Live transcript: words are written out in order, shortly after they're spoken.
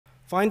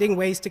Finding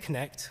ways to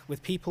connect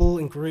with people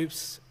and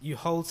groups you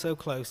hold so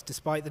close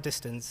despite the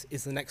distance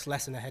is the next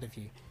lesson ahead of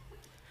you.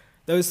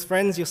 Those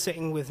friends you're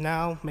sitting with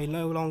now may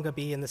no longer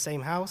be in the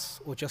same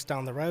house or just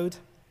down the road.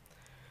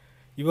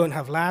 You won't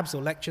have labs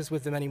or lectures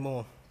with them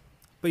anymore,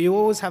 but you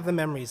always have the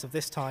memories of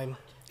this time,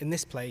 in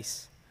this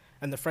place,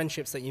 and the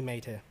friendships that you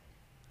made here.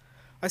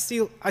 I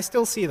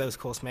still see those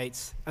course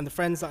mates and the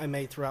friends that I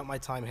made throughout my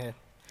time here,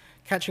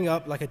 catching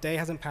up like a day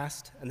hasn't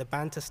passed and the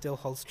banter still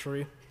holds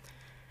true.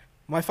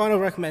 My final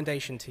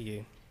recommendation to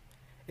you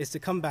is to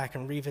come back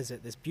and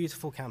revisit this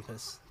beautiful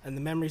campus and the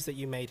memories that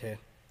you made here.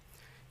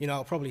 You know,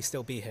 I'll probably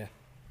still be here.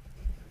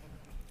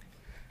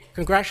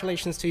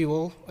 Congratulations to you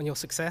all on your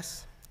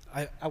success.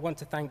 I want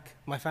to thank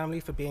my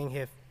family for being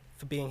here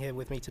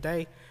with me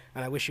today,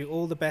 and I wish you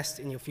all the best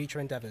in your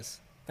future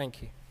endeavors.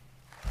 Thank you.